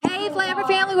Hey, Flammer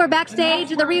family, we're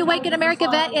backstage at the Reawaken America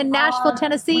event in Nashville,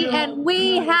 Tennessee, and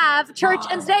we have Church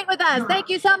and State with us. Thank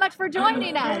you so much for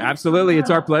joining us. Absolutely. It's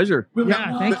our pleasure.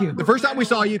 Yeah, thank you. The first time we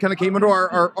saw you kind of came into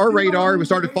our radar, we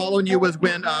started following you was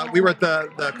when we were at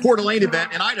the Coeur d'Alene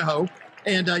event in Idaho,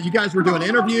 and you guys were doing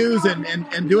interviews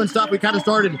and doing stuff. We kind of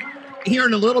started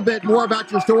hearing a little bit more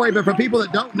about your story, but for people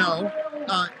that don't know,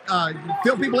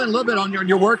 fill people in a little bit on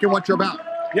your work and what you're about.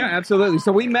 Yeah, absolutely.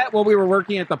 So we met while we were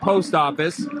working at the post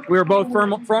office. We were both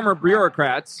former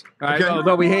bureaucrats, right? Okay.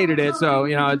 Although we hated it, so,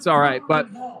 it's all right. But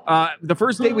the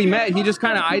first day we met, he just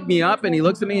kind of eyed me up, and he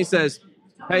looks at me and he says,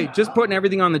 hey, just putting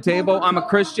everything on the table. I'm a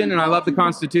Christian, and I love the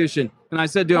Constitution. And I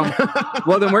said to him,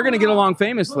 well, then we're going to get along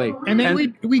famously. And then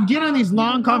we get on these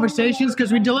long conversations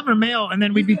because we deliver mail, and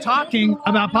then we'd be talking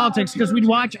about politics because we'd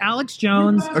watch Alex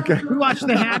Jones. Okay. We watch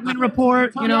the Hagman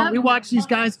Report. We watch these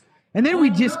guys. And then we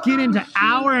just get into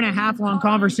hour-and-a-half long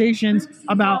conversations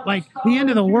about like the end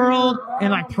of the world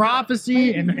and like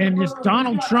prophecy and just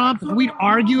Donald Trump. We'd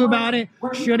argue about it.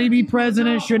 Should he be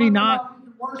president? Should he not?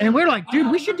 And we're like,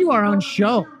 dude, we should do our own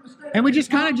show. And we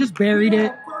just kind of just buried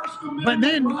it. But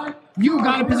then you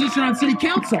got a position on city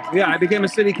council. Yeah, I became a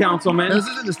city councilman. This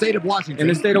is in the state of Washington. In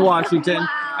the state of Washington.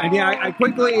 And yeah, I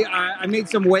quickly made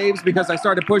some waves because I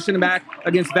started pushing back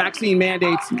against vaccine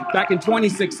mandates back in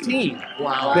 2016.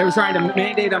 Wow. They were trying to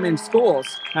mandate them in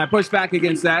schools. I pushed back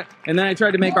against that. And then I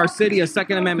tried to make our city a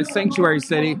Second Amendment sanctuary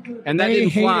city. And that They didn't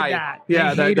hated fly. that. Yeah,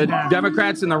 They the hated that.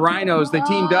 Democrats and the rhinos, they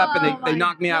teamed up and they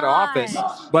knocked me out of office.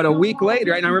 But a week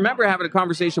later, and I remember having a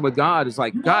conversation with God. It's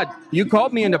like, God, you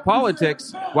called me into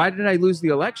politics. Why did I lose the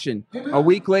election? A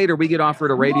week later, we get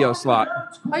offered a radio slot.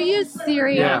 Are you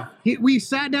serious? Yeah. We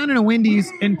sat down in a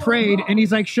Wendy's and prayed, and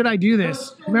he's like, should I do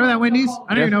this? Remember that Wendy's?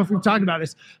 I don't even know if we've talked about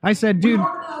this. I said, dude,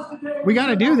 we got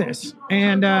to do this.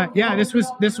 And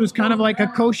this was kind of like a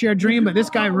co-share dream, but this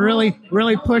guy really,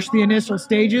 really pushed the initial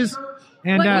stages.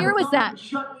 And What year was that?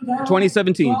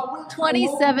 2017.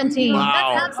 2017. Wow.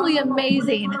 That's absolutely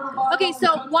amazing. Okay,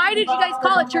 so why did you guys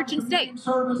call it Church and State?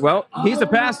 Well, he's a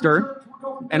pastor,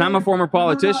 and I'm a former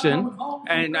politician,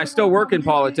 and I still work in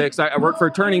politics. I work for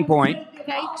Turning Point,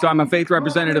 Okay. so I'm a faith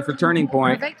representative for Turning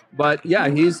Point. Perfect. But yeah,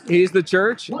 he's the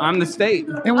church, I'm the state.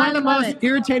 And one of the I love most it.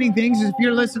 irritating things is if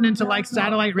you're listening to like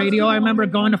satellite radio. I remember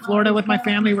going to Florida with my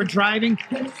family. We're driving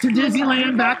to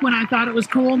Disneyland back when I thought it was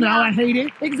cool. Now I hate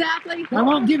it. Exactly. I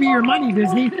won't give you your money,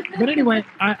 Disney. But anyway,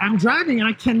 I'm driving and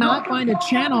I cannot find a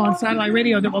channel on satellite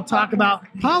radio that will talk about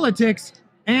politics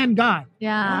and God.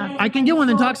 Yeah. I can get one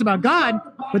that talks about God,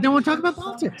 but then we'll talk about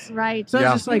politics. Right. So Yeah.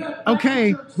 it's just like,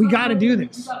 okay, we got to do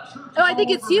this. Oh, I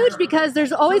think it's huge because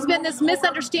there's always been this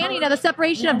misunderstanding of the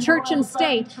separation of church and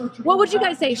state. What would you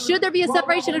guys say? Should there be a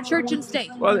separation of church and state?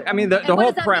 Well, I mean, the what whole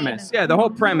does that premise. mean? Yeah, the whole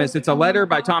premise. It's a letter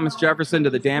by Thomas Jefferson to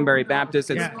the Danbury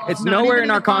Baptists. It's, Yeah. it's Not nowhere even in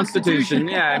in our the Constitution. Constitution.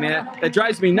 Yeah, I mean, it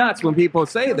drives me nuts when people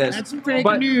say this. That's fake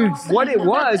but news. What it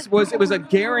was it was a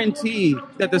guarantee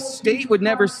that the state would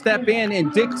never step in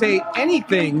and dictate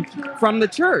anything from the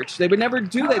church. They would never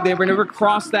do that. They would never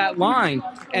cross that line.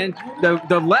 And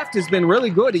the left has been really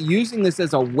good at using this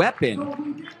as a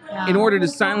weapon in order to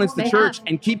silence the They church have.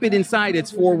 and keep it inside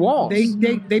its four walls.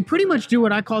 They pretty much do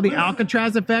what I call the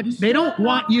Alcatraz effect. They don't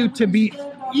want you to be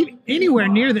anywhere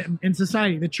near them in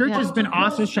society. The church has been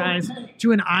ostracized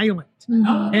to an island.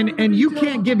 And you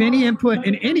can't give any input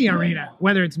in any arena,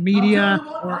 whether it's media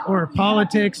or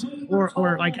politics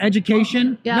or like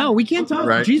education. Yeah. No, we can't talk.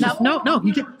 Right. Jesus, no,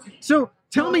 you can't. So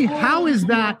tell me, how is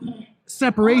that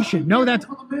separation? No, that's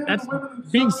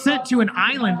being sent to an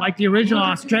island like the original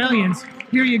Australians.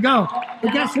 Here you go.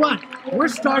 But guess what? We're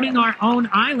starting our own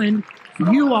island.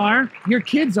 You are, your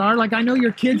kids are, like I know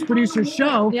your kids produce your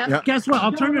show. Yep. Yep. Guess what?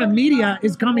 Alternative media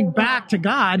is coming back to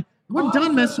God. We're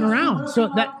done messing around. So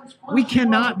that we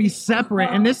cannot be separate.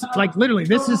 And this, like literally,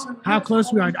 this is how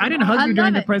close we are. I didn't hug I you during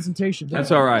love the it. presentation. That's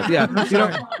all right. Yeah.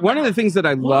 One of the things that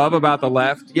I love about the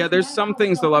left, there's some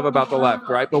things to love about the left,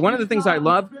 right? But one of the things I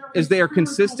love is they are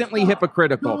consistently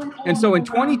hypocritical. And so in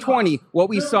 2020, what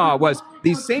we saw was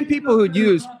these same people who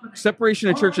used separation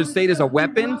of church and state as a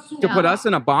weapon to put us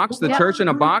in a box, the Yep. church in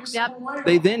a box, Yep.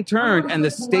 they then turned and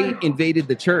the state invaded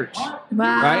the church,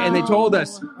 Wow. right? And they told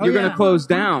us, you're going yeah. to close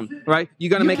down, right? You're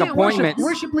going to make can't appointments.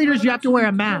 Worship leaders, you have to wear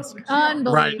a mask.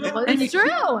 Unbelievable. Right. It's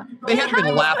true. They had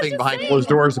been laughing behind closed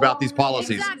doors about these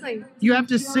policies. Exactly. You have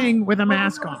to sing with a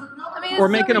mask on. I mean, Or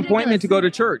it's make so an appointment to ridiculous. go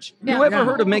to church. Yeah. Who ever Yeah.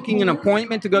 heard of making an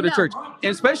appointment to go to No. church?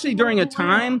 And especially during a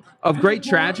time of great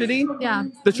tragedy, Yeah.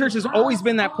 the church has always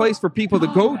been that place for people to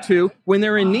go to when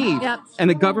they're in need. Yep. And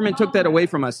the government took that away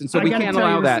from us. And so I we gotta can't tell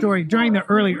allow you a that. story. During the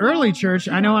early church,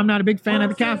 I know I'm not a big fan of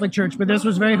the Catholic Church, but this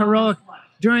was very heroic.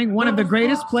 During one of the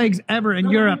greatest plagues ever in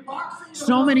Europe,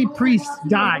 so many priests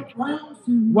died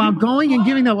while going and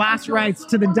giving the last rites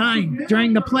to the dying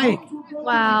during the plague.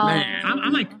 Wow.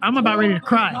 I'm about ready to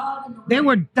cry. They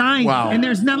were dying, and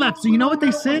there's none left. So you know what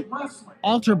they said?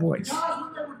 Altar boys.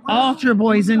 Altar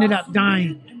boys ended up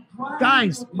dying.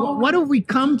 Guys, what have we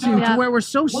come to where we're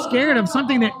so scared of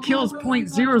something that kills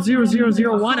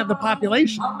 0.00001 of the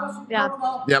population? Yeah.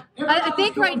 Yep. I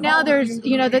think right now there's,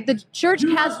 that the church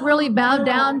has really bowed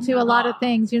down to a lot of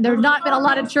things. There's not been a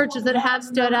lot of churches that have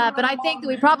stood up. And I think that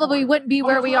we probably wouldn't be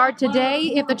where we are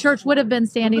today if the church would have been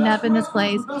standing up in this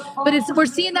place. But we're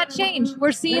seeing that change.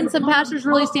 We're seeing some pastors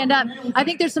really stand up. I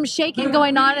think there's some shaking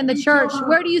going on in the church.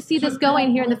 Where do you see this going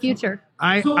here in the future?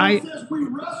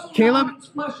 Caleb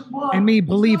and me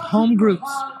believe home groups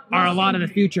are a lot of the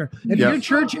future. If your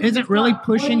church isn't really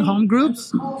pushing home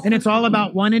groups and it's all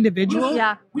about one individual,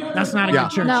 that's not a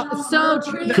good church. No, it's so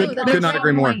true. Could not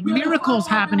agree more. Miracles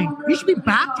happening. You should be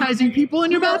baptizing people in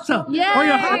your bathtub or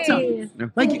your hot tub.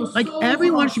 Like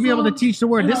everyone should be able to teach the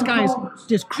word. This guy is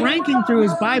just cranking through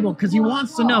his Bible because he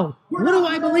wants to know, what do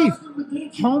I believe?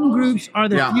 Home groups are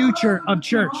the future of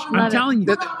church. I'm telling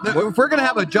you. If we're going to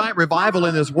have a giant revival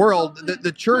in this world,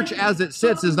 the church as it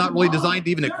sits is not really designed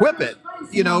to even equip it.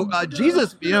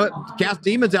 Jesus, cast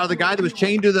demons out of the guy that was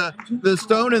chained to the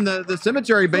stone in the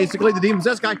cemetery, basically, the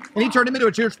demon-possessed guy, and he turned him into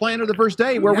a church planter the first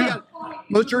day, where we got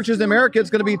most churches in America, it's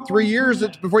going to be 3 years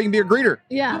before you can be a greeter.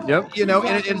 Yeah. Yep.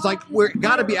 And it's like, we're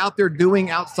got to be out there doing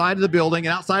outside of the building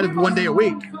and outside of 1 day a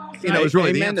week. Is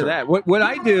really the answer. To that. What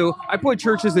I do, I put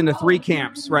churches into 3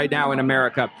 camps right now in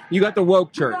America. You got the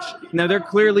woke church. Now, they're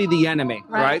clearly the enemy,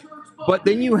 right? But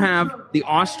then you have the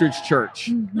ostrich church.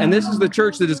 And this is the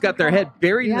church that has got their head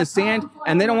buried in the sand,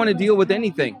 and they don't want to deal with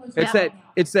anything. It's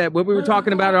that what we were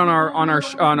talking about on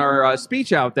our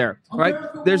speech out there, right?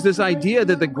 There's this idea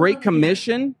that the Great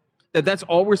Commission, that's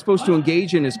all we're supposed to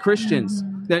engage in as Christians,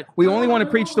 that we only want to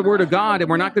preach the word of God, and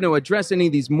we're not going to address any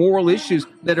of these moral issues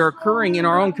that are occurring in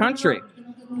our own country.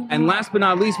 And last but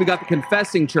not least, we got the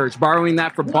confessing church, borrowing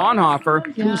that from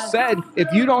Bonhoeffer, who said,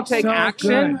 if you don't take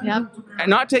action, and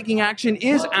not taking action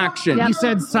is action. He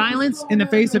said, silence in the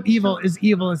face of evil is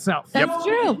evil itself. That's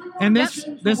true. And this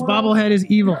bobblehead is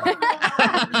evil.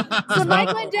 So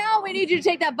Mike Lindell, we need you to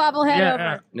take that bobblehead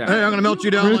over. Yeah. Hey, I'm going to melt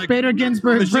you down Ruth Bader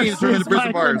Ginsburg machines from the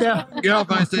prison bars. Get off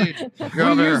my stage. We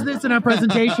use this in our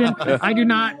presentation. I do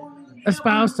not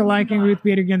espouse to liking Ruth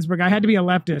Bader Ginsburg. I had to be a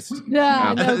leftist.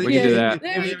 Yeah, we can do that.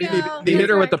 There you go. He hit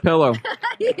her with the pillow.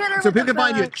 So people can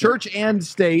find you at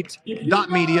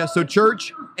churchandstate.media. So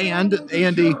church and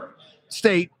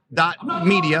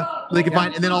state.media. They can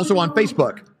find, and then also on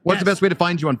Facebook. What's the best way to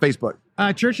find you on Facebook?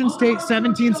 Church and State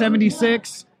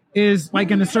 1776 is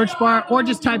like in the search bar, or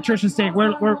just type Church and State.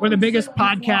 We're the biggest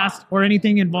podcast or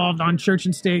anything involved on Church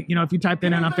and State. If you type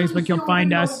that in on Facebook, you'll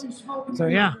find us.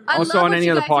 So also on any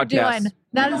other podcast.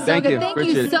 That is so good. Thank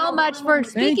you so much for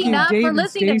speaking up, for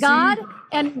listening to God,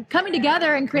 and coming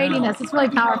together and creating this. It's really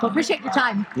powerful. Appreciate your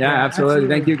time. Yeah, absolutely.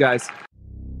 Thank you, guys.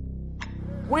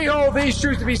 We hold these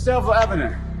truths to be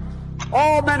self-evident.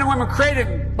 All men and women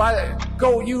created by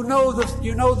you know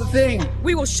the thing.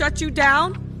 We will shut you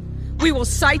down. We will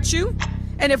cite you,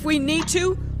 and if we need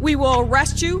to, we will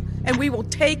arrest you, and we will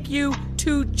take you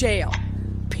to jail.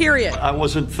 Period. I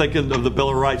wasn't thinking of the Bill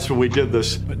of Rights when we did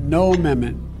this. But no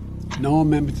amendment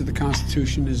to the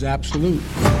Constitution is absolute.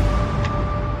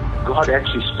 God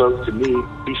actually spoke to me.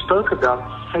 He spoke about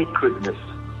sacredness.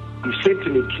 He said to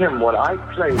me, Kim, what I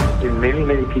place in many,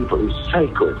 many people is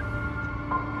sacred.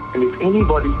 And if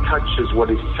anybody touches what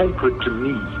is sacred to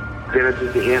me, then it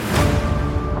is the end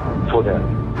for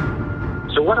them.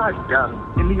 So what I've done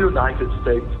in the United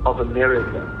States of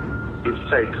America is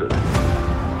sacred.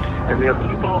 And there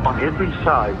are people on every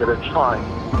side that are trying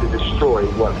to destroy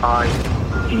what I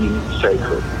deem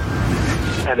sacred.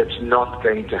 And it's not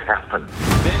going to happen.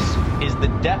 This is the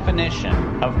definition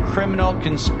of criminal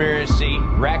conspiracy,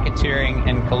 racketeering,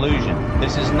 and collusion.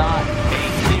 This is not a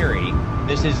theory.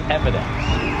 This is evidence.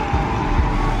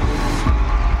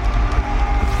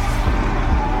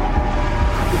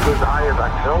 Because I have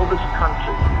upheld this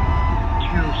country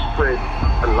to spread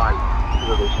a light to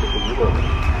the rest of the world.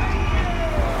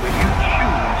 When you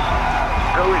choose to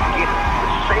go against the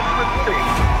sacred thing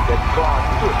that God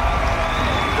put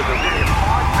into the very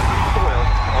heart and the soil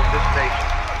of this nation,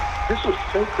 this was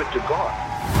sacred to God.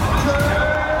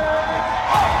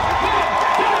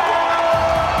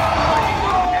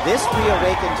 This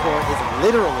Reawaken tour is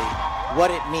literally what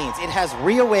it means. It has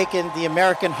reawakened the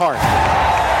American heart.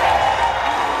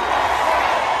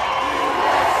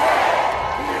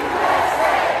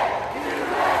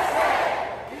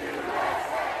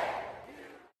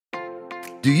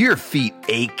 Do Do your feet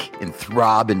ache and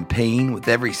throb in pain with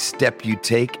every step you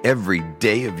take every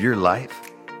day of your life?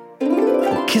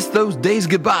 Well, kiss those days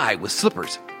goodbye with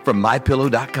slippers from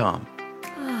MyPillow.com.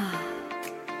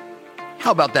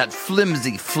 How about that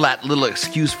flimsy, flat little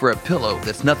excuse for a pillow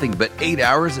that's nothing but 8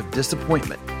 hours of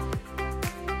disappointment,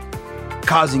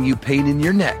 causing you pain in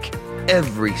your neck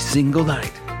every single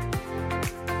night?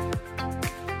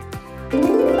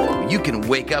 You can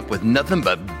wake up with nothing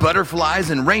but butterflies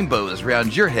and rainbows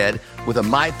around your head with a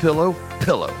MyPillow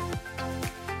pillow.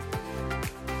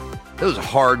 Those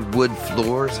hardwood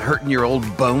floors hurting your old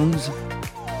bones?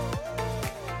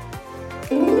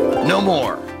 No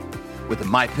more with a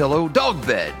MyPillow dog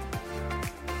bed.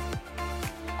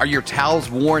 Are your towels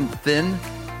worn thin,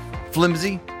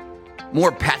 flimsy,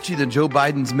 more patchy than Joe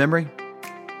Biden's memory?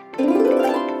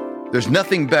 There's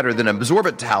nothing better than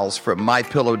absorbent towels from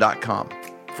MyPillow.com.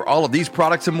 For all of these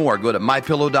products and more, go to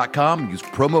MyPillow.com and use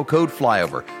promo code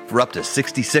FLYOVER for up to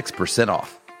 66%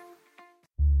 off.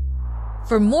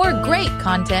 For more great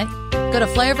content, go to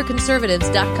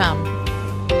flyoverconservatives.com.